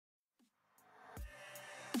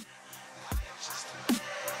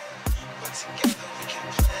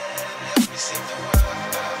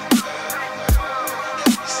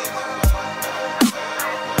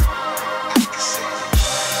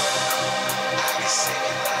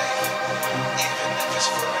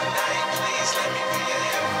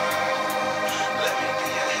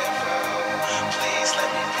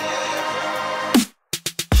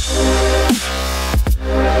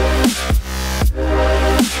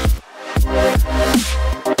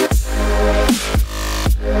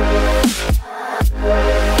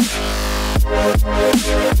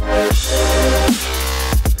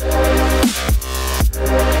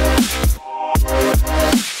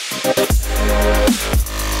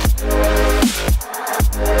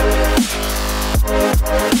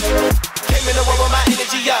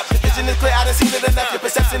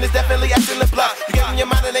definitely acting the bluff. You give them your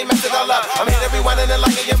mind and they mess it all up. I'm here every one and then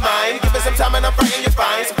in your mind. Give it some time and I'm frightened you're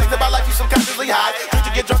fine. Some things about life you subconsciously hide. Drink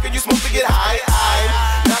to get drunk and you smoke to get high.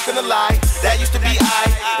 I'm not gonna lie, that used to be I.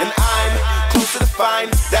 And I'm closer to find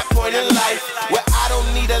that point in life where I don't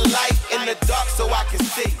need a light in the dark so I can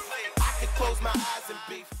see. I can close my eyes and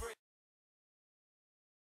be free.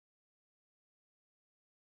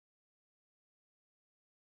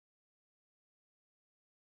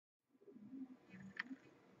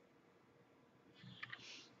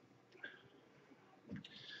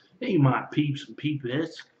 Hey my peeps and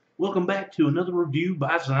peepettes, welcome back to another review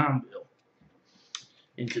by Zombill.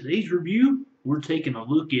 In today's review, we're taking a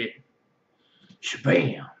look at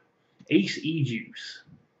Shabam, Ace Ejuice.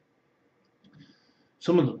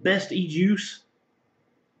 Some of the best E-Juice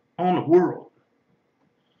on the world.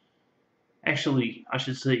 Actually, I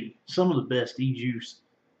should say some of the best E-Juice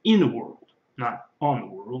in the world, not on the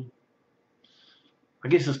world. I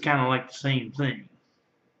guess it's kind of like the same thing.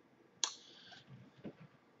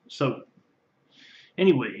 So,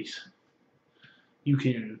 anyways, you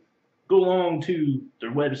can go along to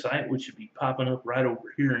their website, which should be popping up right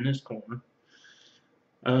over here in this corner.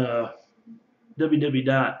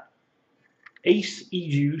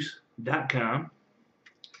 www.aceejuice.com.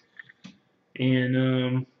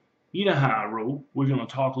 And you know how I roll. We're going to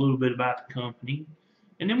talk a little bit about the company,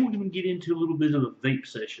 and then we're going to get into a little bit of a vape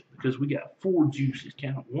session because we got 4 juices.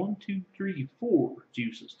 Count 1, 2, 3, 4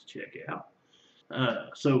 juices to check out.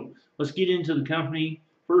 So let's get into the company.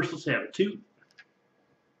 First, let's have a toot.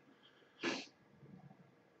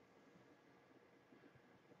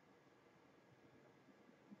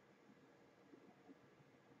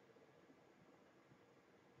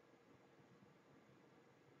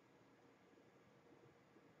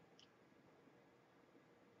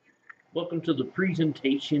 Welcome to the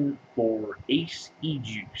presentation for Ace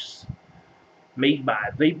Ejuice, made by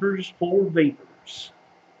Vapers for Vapers.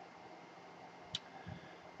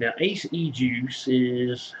 Now, Ace Ejuice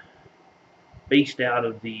is based out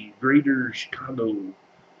of the greater Chicago,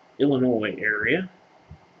 Illinois area.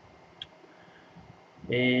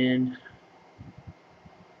 And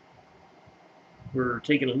we're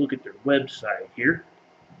taking a look at their website here.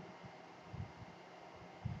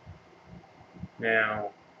 Now,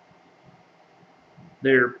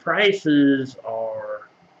 their prices are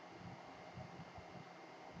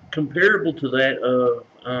comparable to that of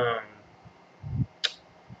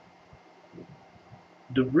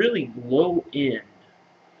the really low end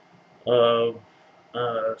of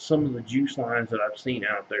some of the juice lines that I've seen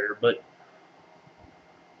out there, but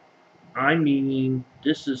I mean,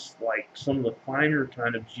 this is like some of the finer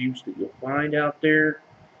kind of juice that you'll find out there,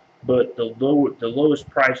 but the lowest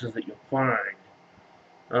prices that you'll find.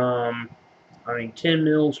 I mean, 10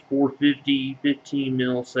 mils, $4.50, 15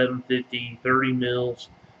 mils, $7.50, 30 mils,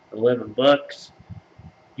 $11.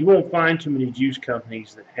 You won't find too many juice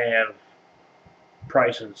companies that have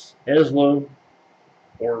prices as low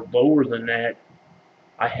or lower than that.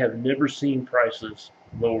 I have never seen prices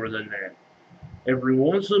lower than that. Every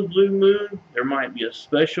once in a blue moon, there might be a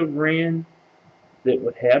special brand that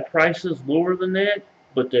would have prices lower than that,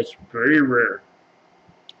 but that's very rare.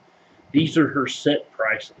 These are her set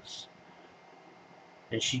prices.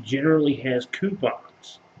 And she generally has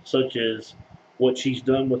coupons, such as what she's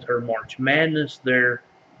done with her March Madness there,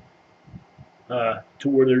 to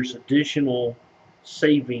where there's additional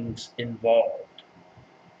savings involved.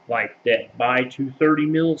 Like that buy 2 30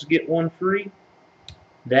 mils, get 1 free.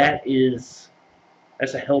 That's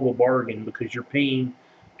a hell of a bargain because you're paying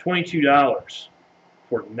 $22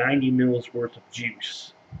 for 90 mils worth of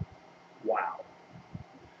juice. Wow.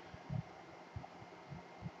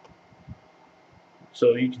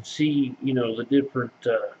 So you can see, you know, the different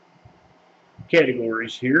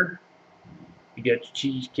categories here. You got your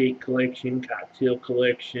cheesecake collection, cocktail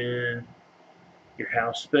collection, your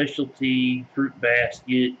house specialty, fruit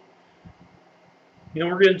basket. You know,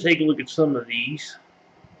 we're going to take a look at some of these.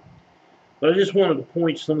 But I just wanted to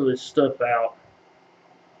point some of this stuff out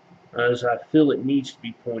as I feel it needs to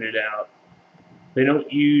be pointed out. They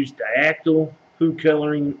don't use diactyl, food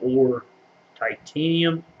coloring, or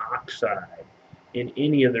titanium oxide in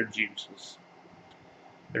any of their juices.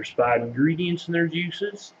 There's 5 ingredients in their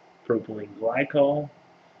juices: propylene glycol,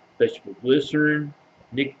 vegetable glycerin,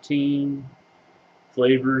 nicotine,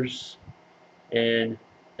 flavors, and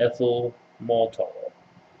ethyl maltol,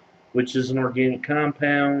 which is an organic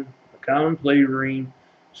compound, a common flavoring,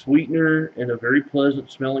 sweetener, and a very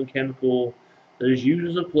pleasant smelling chemical that is used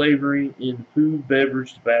as a flavoring in food,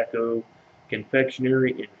 beverage, tobacco,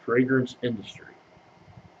 confectionery, and fragrance industry.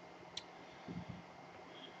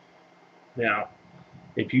 Now,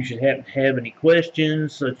 If you should happen to have any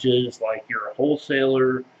questions, such as like you're a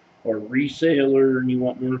wholesaler or reseller and you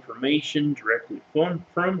want more information directly from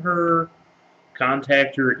her,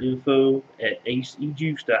 contact her at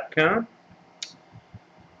info@aceejuice.com.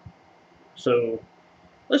 So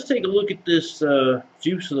let's take a look at this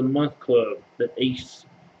Juice of the Month Club that Ace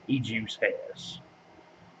Ejuice has.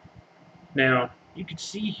 Now, you can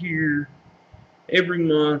see here every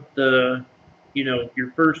month, you know,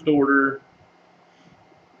 your first order,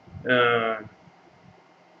 the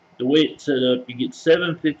way it's set up, you get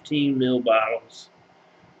 7 15 ml bottles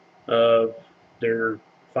of their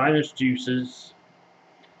finest juices,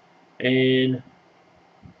 and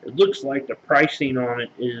it looks like the pricing on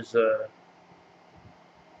it is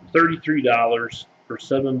 $33 for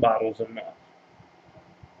 7 bottles a month.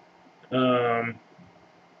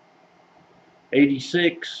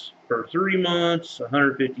 86 for 3 months,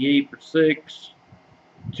 158 for 6,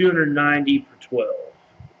 290 for 12.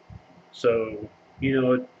 So, you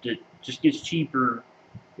know, it just gets cheaper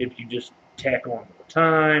if you just tack on the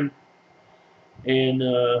time. And,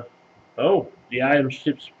 oh, the item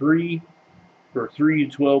ships free for 3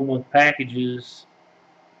 to 12 month packages.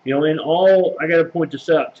 You know, and all, I got to point this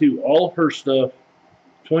out too, all of her stuff,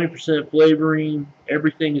 20% flavoring,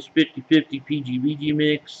 everything is 50-50 PG-VG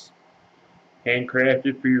mix,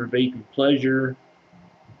 handcrafted for your vaping pleasure.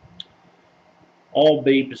 All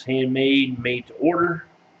vape is handmade, made to order.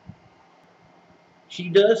 She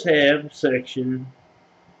does have a section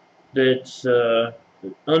that's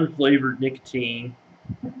unflavored nicotine,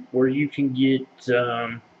 where you can get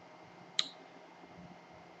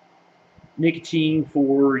nicotine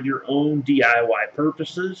for your own DIY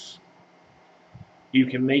purposes. You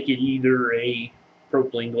can make it either a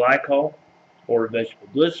propylene glycol or a vegetable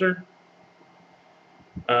glycerin,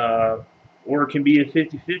 or it can be a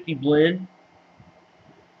 50-50 blend,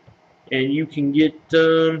 and you can get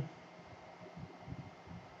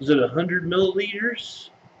is it 100 milliliters,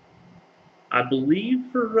 I believe,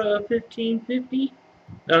 for $15.50.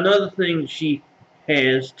 Now, another thing that she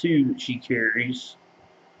has too that she carries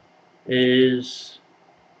is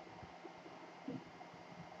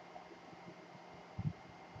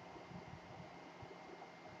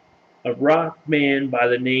a rock man by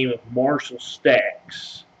the name of Marshall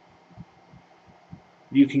Stacks.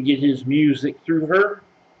 You can get his music through her.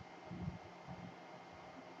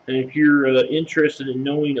 And if you're interested in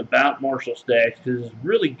knowing about Marshall Stacks, because it's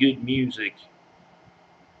really good music,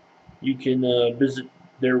 you can visit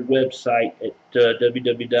their website at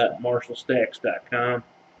www.marshallstacks.com.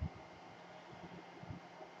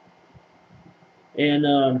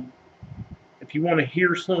 And if you want to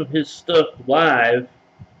hear some of his stuff live,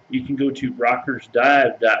 you can go to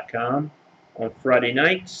rockersdive.com on Friday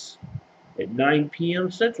nights at 9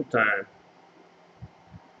 p.m. Central Time.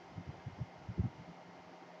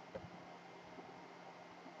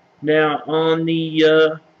 Now, on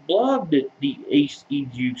the blog that the Ace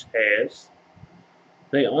Ejuice has,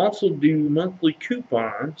 they also do monthly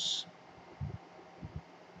coupons.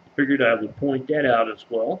 Figured I would point that out as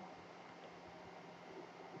well.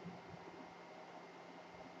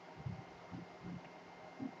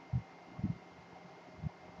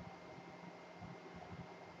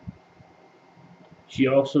 She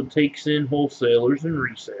also takes in wholesalers and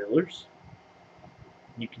resellers.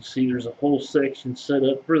 You can see there's a whole section set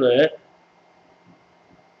up for that.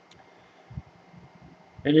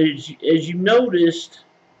 And as you noticed,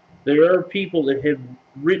 there are people that have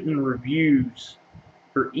written reviews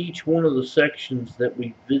for each one of the sections that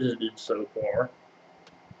we've visited so far.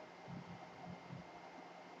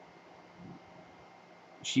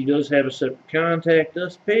 She does have a separate contact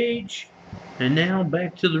us page. And now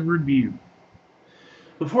back to the review.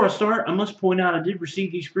 Before I start, I must point out I did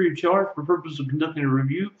receive these free of charge for the purpose of conducting a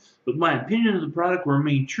review, but my opinion of the product will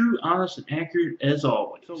remain true, honest, and accurate as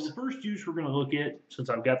always. So the first juice we're going to look at,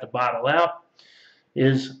 since I've got the bottle out,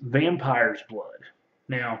 is Vampire's Blood.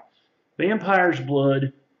 Now, Vampire's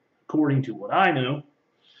Blood, according to what I know,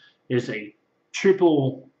 is a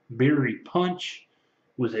triple berry punch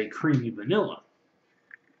with a creamy vanilla.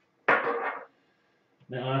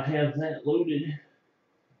 Now I have that loaded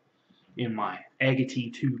in my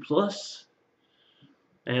Agate 2 Plus,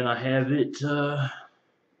 and I have it a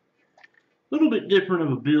little bit different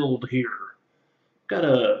of a build here. Got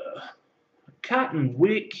a cotton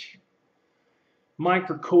wick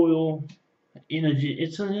microcoil in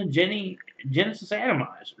it's a Genesis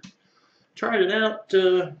atomizer. Tried it out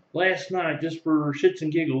last night just for shits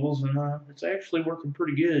and giggles, and it's actually working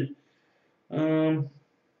pretty good.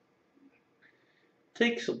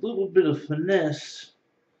 Takes a little bit of finesse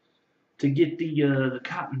to get the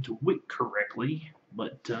cotton to wick correctly,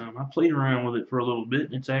 But I played around with it for a little bit,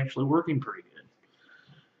 and it's actually working pretty good.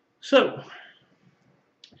 So,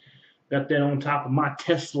 got that on top of my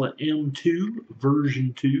Tesla M2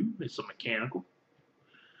 version 2. It's a mechanical.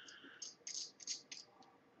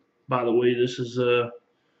 By the way, this is a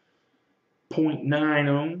 0.9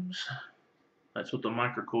 ohms. That's what the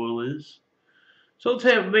microcoil is. So let's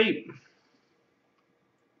have a vape.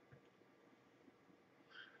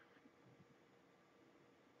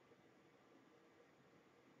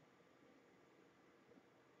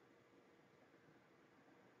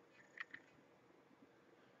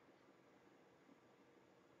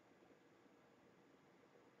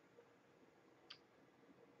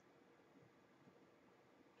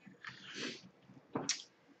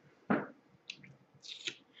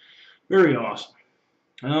 Very awesome.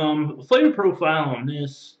 Flavor profile on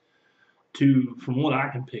this, from what I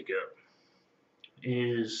can pick up,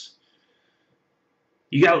 is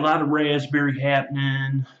you got a lot of raspberry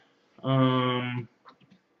happening.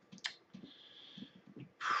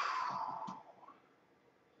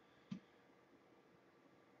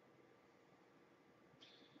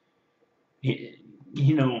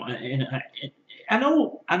 You know, and I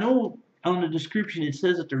know on the description it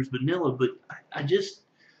says that there's vanilla, but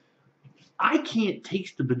I can't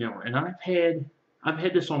taste the vanilla, and I've had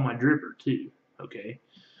this on my dripper too. Okay,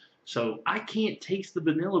 so I can't taste the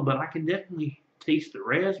vanilla, but I can definitely taste the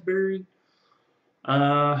raspberry.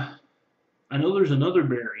 I know there's another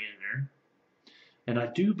berry in there, and I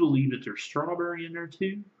do believe that there's strawberry in there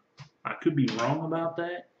too. I could be wrong about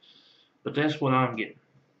that, but that's what I'm getting.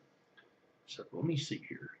 So let me see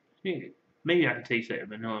here. Maybe I can taste that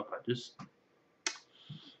vanilla if I just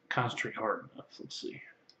concentrate hard enough. Let's see.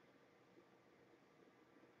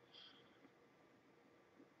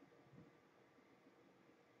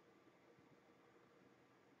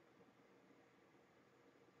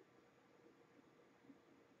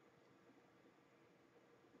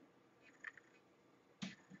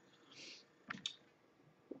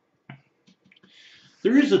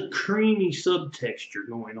 There is a creamy subtexture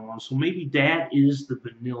going on, so maybe that is the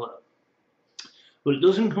vanilla. But it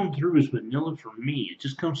doesn't come through as vanilla for me. It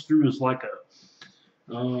just comes through as like a,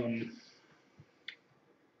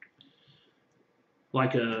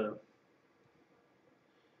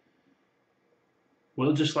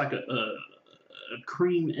 well, just like a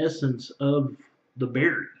cream essence of the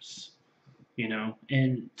berries, you know.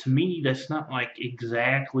 And to me, that's not like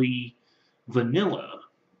exactly vanilla.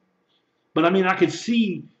 But I mean, I could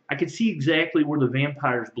see exactly where the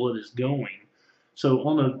vampire's blood is going. So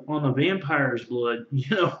on the vampire's blood,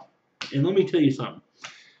 you know, and let me tell you something.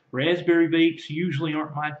 Raspberry vapes usually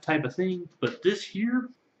aren't my type of thing, but this here,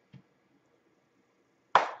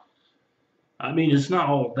 I mean, it's not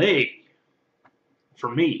all day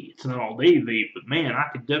for me. It's not all day vape, but man, I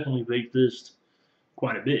could definitely vape this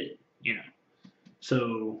quite a bit, you know.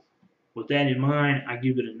 So with that in mind, I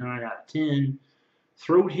give it a 9 out of 10.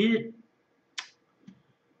 Throat hit,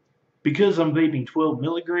 because I'm vaping 12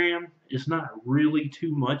 milligram, it's not really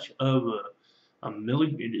too much of a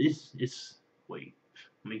milligram. Wait,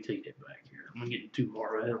 let me take that back here. I'm getting too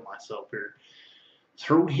far ahead of myself here.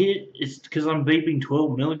 Throat hit, it's because I'm vaping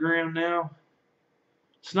 12 milligram now.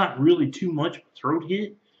 It's not really too much of a throat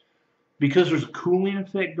hit because there's a cooling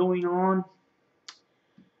effect going on.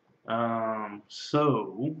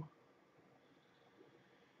 So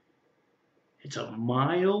it's a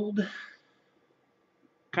mild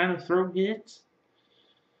kind of throat hit.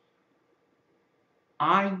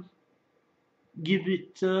 I give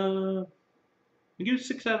it 6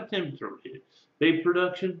 out of 10 for throat hit. Vape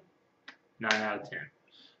production, 9 out of 10.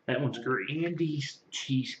 That one's great. Andy's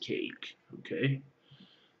cheesecake. Okay.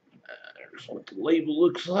 There's what the label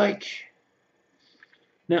looks like.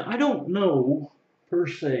 Now I don't know per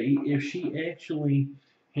se if she actually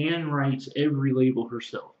handwrites every label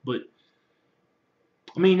herself, but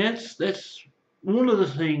I mean that's one of the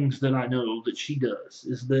things that I know that she does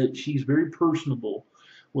is that she's very personable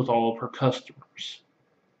with all of her customers.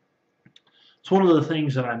 It's one of the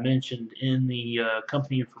things that I mentioned in the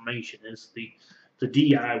company information is the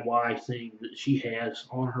DIY thing that she has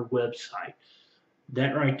on her website.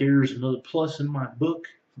 That right there is another plus in my book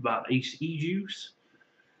about Ace Ejuice.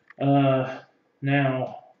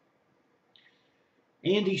 Now,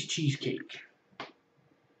 Andy's cheesecake.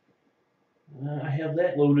 I have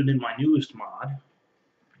that loaded in my newest mod,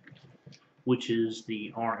 which is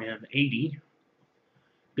the RM80.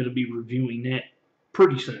 Going to be reviewing that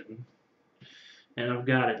pretty soon. And I've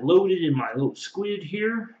got it loaded in my little squid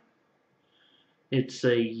here. It's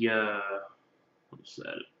a, what's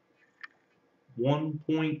that?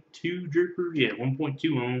 1.2 dripper? Yeah, 1.2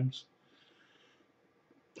 ohms.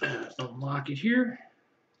 Unlock it here.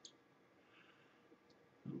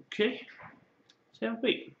 Okay, let's have a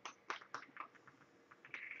vape.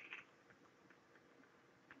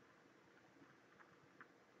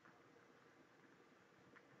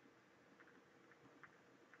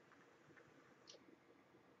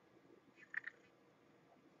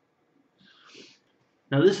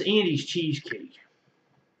 Now this Andy's cheesecake,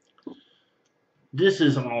 this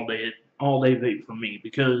is an all day vape for me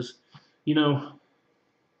because, you know,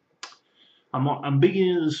 I'm big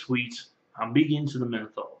into the sweets, I'm big into the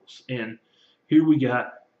menthols, and here we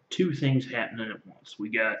got two things happening at once. We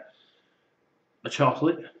got a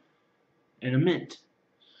chocolate and a mint.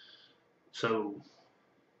 So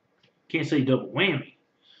can't say double whammy,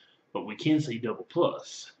 but we can say double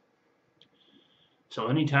plus. So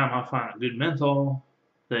anytime I find a good menthol,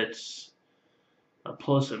 that's a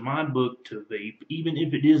plus in my book to vape. Even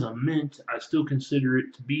if it is a mint, I still consider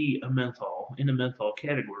it to be a menthol, in the menthol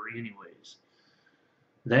category anyways.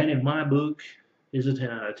 That in my book is a 10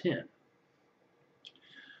 out of 10.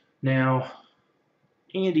 Now,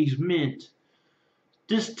 Andy's mint,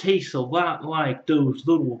 this tastes a lot like those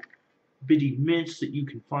little bitty mints that you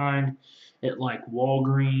can find at like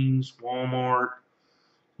Walgreens, Walmart.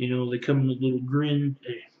 You know, they come in a little green.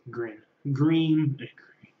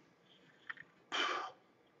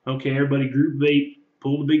 Okay, everybody, group vape,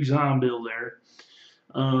 pull the big Zombill there.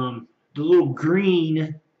 The little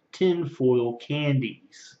green tinfoil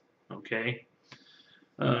candies. Okay,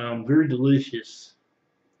 very delicious.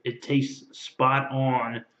 It tastes spot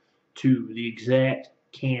on to the exact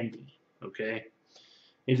candy. Okay,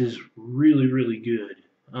 it is really, really good.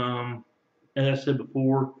 As I said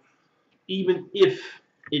before, even if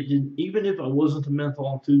I wasn't a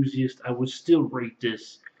menthol enthusiast, I would still rate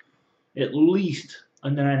this at least a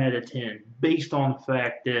 9 out of 10, based on the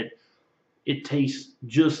fact that it tastes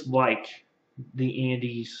just like the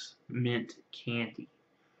Andy's mint candy.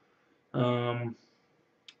 Now,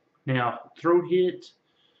 throat hit,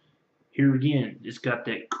 here again, it's got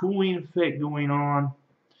that cooling effect going on.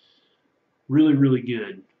 Really, really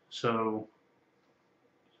good. So,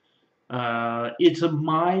 it's a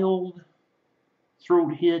mild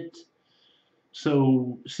throat hit,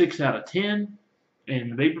 so 6 out of 10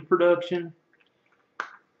 in vapor production.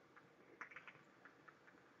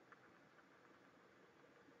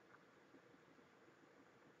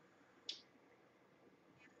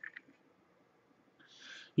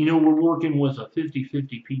 You know, we're working with a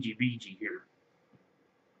 50-50 PGBG here.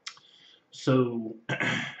 So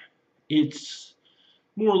it's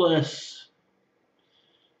more or less,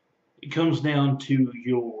 it comes down to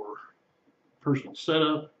your personal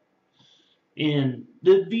setup. And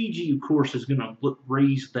the VG, of course, is going to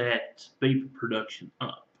raise that vapor production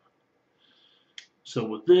up. So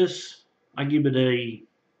with this, I give it a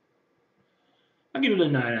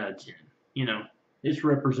 9 out of 10. You know, it's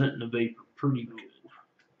representing the vapor pretty good.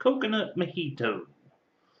 Coconut mojito.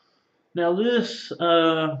 Now this,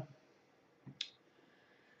 I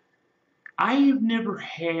have never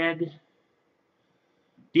had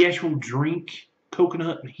the actual drink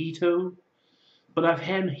coconut mojito, but I've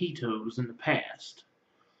had mojitos in the past.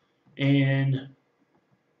 And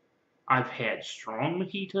I've had strong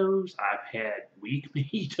mojitos, I've had weak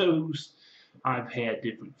mojitos, I've had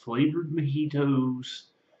different flavored mojitos.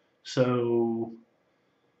 So,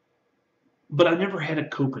 but I never had a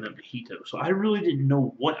coconut mojito, so I really didn't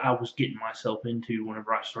know what I was getting myself into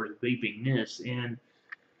whenever I started vaping this. And,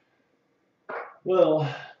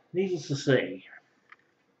 well, needless to say,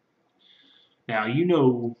 now you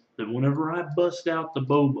know that whenever I bust out the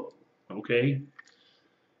Bobo, okay,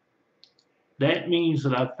 that means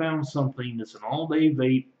that I've found something that's an all-day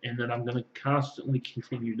vape and that I'm going to constantly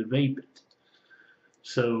continue to vape it.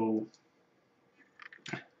 So,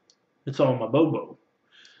 it's all my Bobo.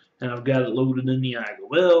 And I've got it loaded in the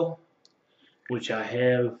IGOL, which I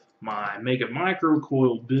have my Mega Micro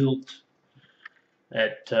coil built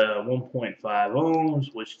at 1.5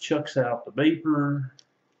 ohms, which chucks out the vapor.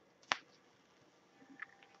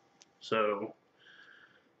 So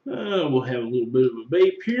we'll have a little bit of a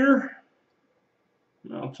vape here.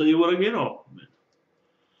 And I'll tell you what I get off of it.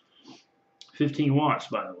 15 watts,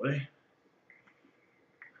 by the way.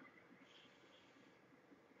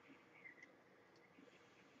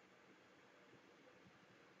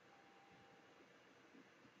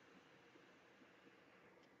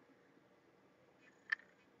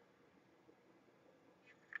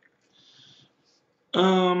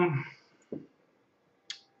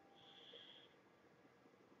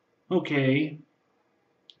 Okay.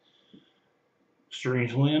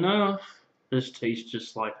 Strangely enough, this tastes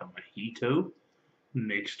just like a mojito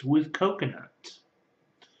mixed with coconut.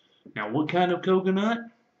 Now, what kind of coconut?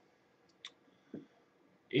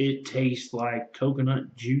 It tastes like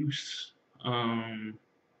coconut juice. The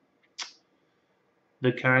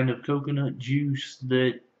kind of coconut juice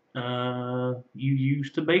that you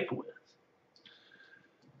use to bake with.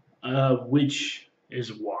 Which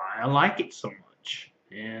is why I like it so much.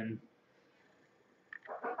 And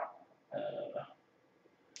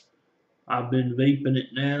I've been vaping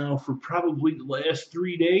it now for probably the last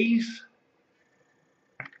 3 days.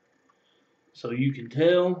 So you can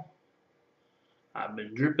tell I've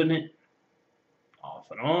been dripping it off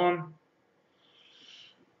and on.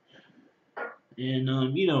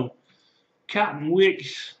 And, you know, cotton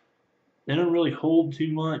wicks, they don't really hold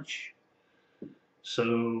too much.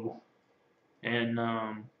 So, and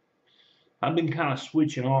I've been kind of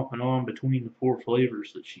switching off and on between the 4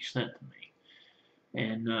 flavors that she sent to me.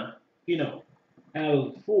 And, you know, out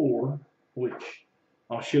of the 4, which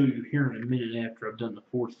I'll show you here in a minute after I've done the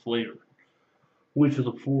 4th flavor, which of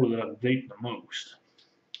the 4 that I've vaped the most.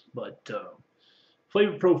 But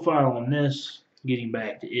flavor profile on this, getting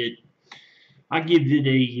back to it, I give it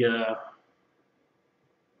a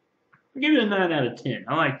 9 out of 10.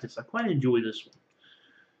 I like this. I quite enjoy this one.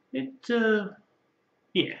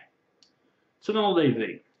 Yeah, it's an all-day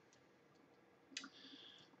vape.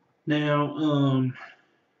 Now,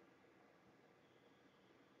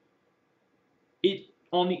 it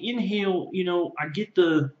on the inhale, you know, I get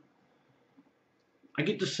the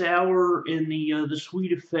sour and the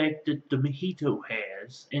sweet effect that the mojito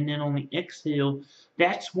has, and then on the exhale,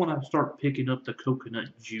 that's when I start picking up the coconut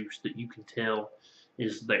juice that you can tell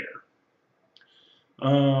is there.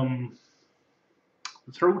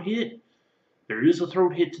 The throat hit, there is a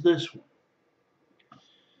throat hit to this one.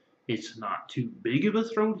 It's not too big of a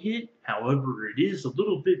throat hit, however, it is a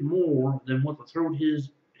little bit more than what the throat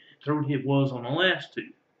hit was on the last 2.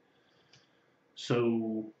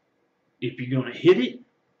 So if you're going to hit it,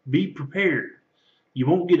 be prepared. You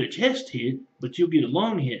won't get a chest hit, but you'll get a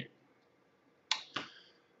lung hit.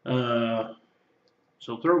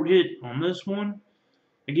 So throat hit on this one,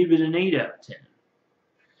 I give it an 8 out of 10.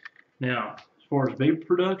 Now, as far as vapor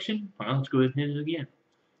production, well, let's go ahead and hit it again.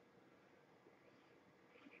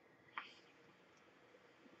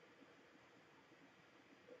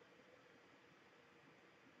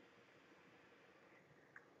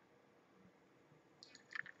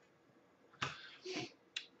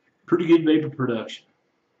 Pretty good vapor production.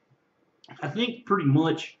 I think pretty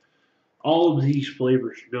much all of these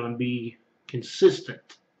flavors are going to be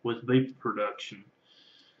consistent with vapor production.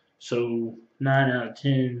 So 9 out of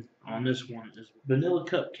 10 on this one is vanilla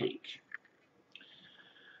cupcake.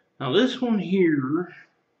 Now this one here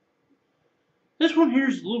is a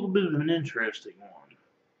little bit of an interesting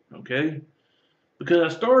one, okay?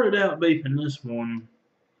 Because I started out vaping this one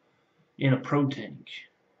in a pro tank.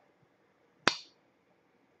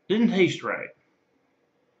 Didn't taste right.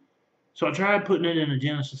 So I tried putting it in a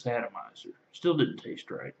Genesis atomizer. Still didn't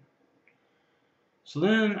taste right. So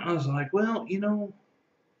then I was like, well, you know,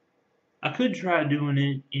 I could try doing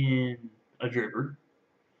it in a dripper.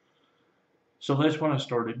 So that's what I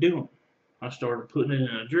started doing. I started putting it in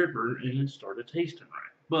a dripper and it started tasting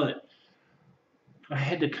right. But I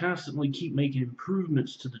had to constantly keep making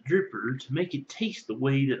improvements to the dripper to make it taste the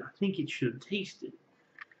way that I think it should have tasted.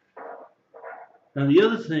 Now the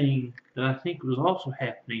other thing that I think was also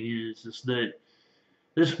happening is that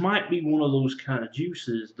this might be one of those kind of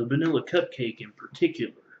juices, the vanilla cupcake in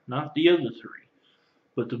particular, not the other 3,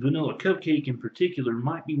 but the vanilla cupcake in particular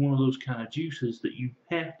might be one of those kind of juices that you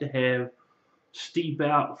have to have steep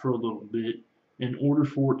out for a little bit in order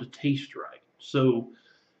for it to taste right. So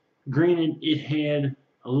granted, it had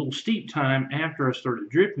a little steep time after I started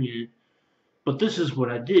dripping it, but this is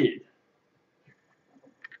what I did.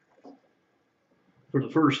 For the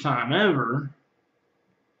first time ever,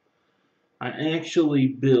 I actually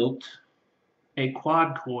built a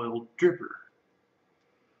quad coil dripper.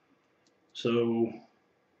 So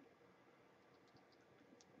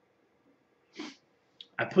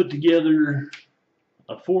I put together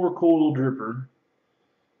a 4-coil dripper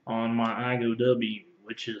on my iGo W,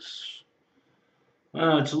 which is,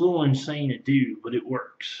 it's a little insane to do, but it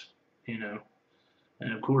works, you know.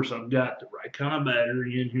 And of course I've got the right kind of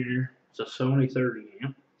battery in here. It's a Sony 30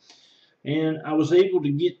 amp. And I was able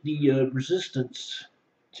to get the resistance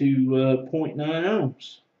to 0.9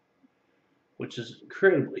 ohms, which is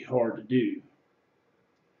incredibly hard to do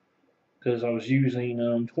because I was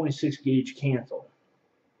using 26 gauge Canthal.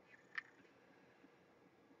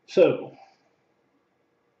 So,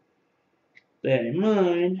 that in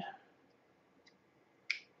mind,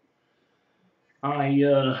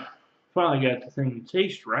 I finally got the thing to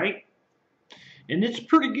taste right. And it's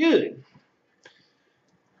pretty good.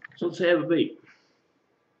 So let's have a vape.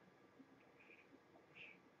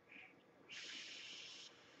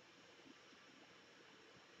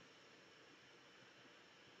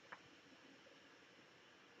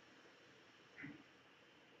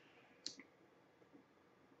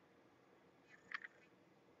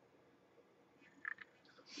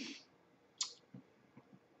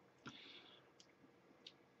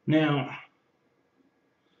 Now,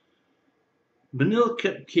 vanilla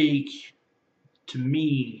cupcake to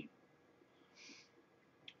me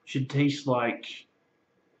should taste like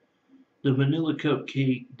the vanilla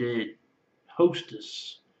cupcake that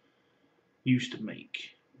Hostess used to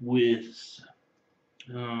make with,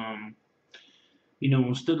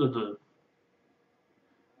 instead of the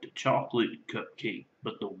chocolate cupcake,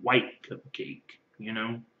 but the white cupcake,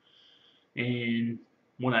 And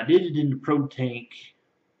when I did it in the Pro Tank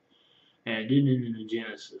and I did it in the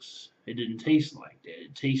Genesis, it didn't taste like that.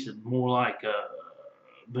 It tasted more like a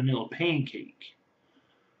vanilla pancake.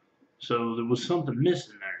 So there was something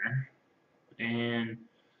missing there. And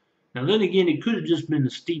now then again, it could have just been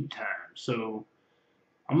the steep time. So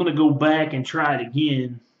I'm going to go back and try it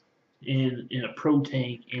again in a Pro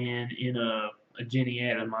Tank and in a Jenny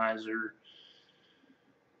atomizer,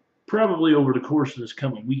 probably over the course of this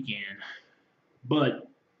coming weekend. But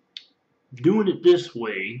doing it this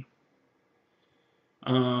way,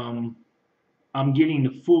 I'm getting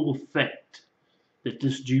the full effect that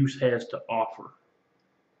this juice has to offer,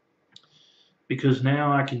 because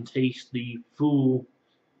now I can taste the full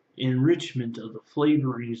enrichment of the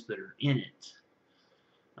flavorings that are in it,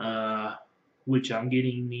 which I'm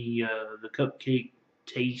getting the cupcake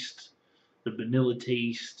taste, the vanilla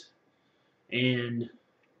taste, and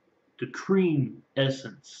the cream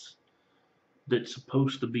essence that's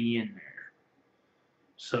supposed to be in there.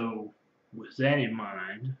 So with that in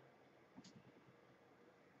mind,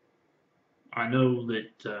 I know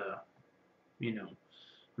that I'm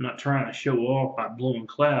not trying to show off by blowing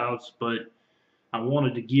clouds, but I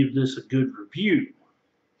wanted to give this a good review.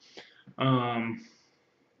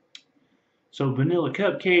 So vanilla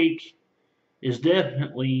cupcake is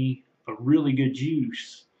definitely a really good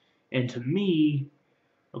juice, and to me,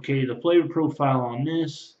 okay, the flavor profile on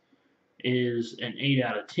this is an 8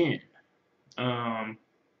 out of 10.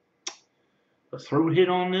 The throat hit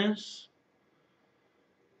on this,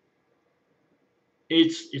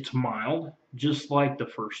 it's mild, just like the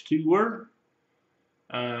first two were.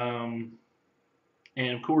 And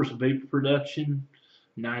of course, vapor production,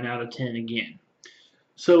 9 out of 10 again.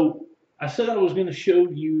 So I said I was going to show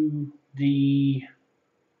you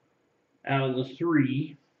out of the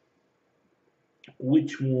three,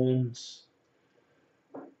 which ones,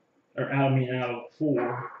 out of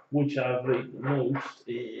four, which I've vaped the most.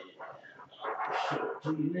 And I'll show it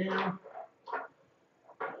to you now.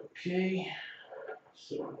 Okay,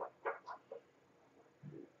 so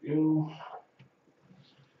there we go.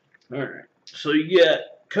 Alright, so you got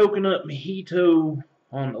Coconut Mojito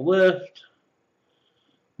on the left,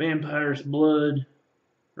 Vampire's Blood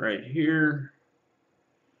right here,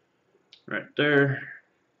 right there,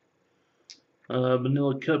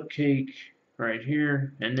 Vanilla Cupcake right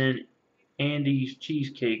here, and then Andy's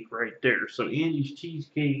Cheesecake right there. So Andy's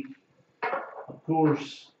Cheesecake, of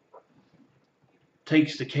course,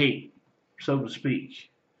 takes the cake, so to speak.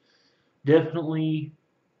 Definitely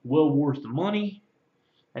well worth the money,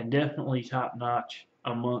 and definitely top notch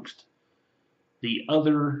amongst the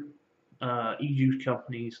other e-juice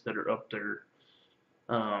companies that are up there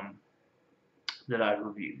that I've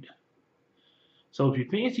reviewed. So if you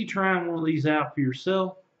fancy trying one of these out for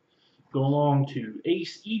yourself, go along to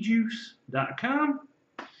acejuice.com.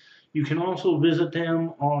 You can also visit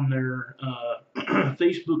them on their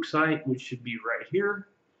Facebook site, which should be right here.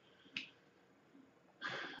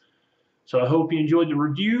 So I hope you enjoyed the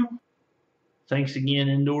review. Thanks again,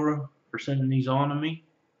 Endora, for sending these on to me.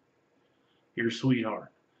 You're a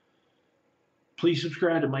sweetheart. Please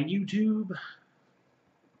subscribe to my YouTube.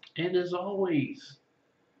 And as always,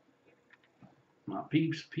 my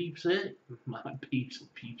peeps it. My peeps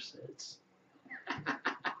peepsets.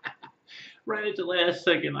 Right at the last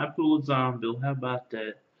second, I pull a Zombill. How about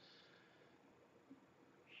that?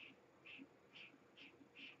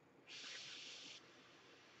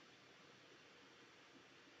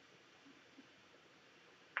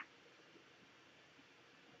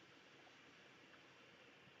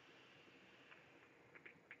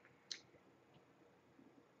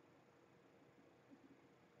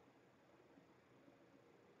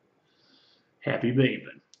 Happy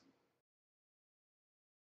vaping.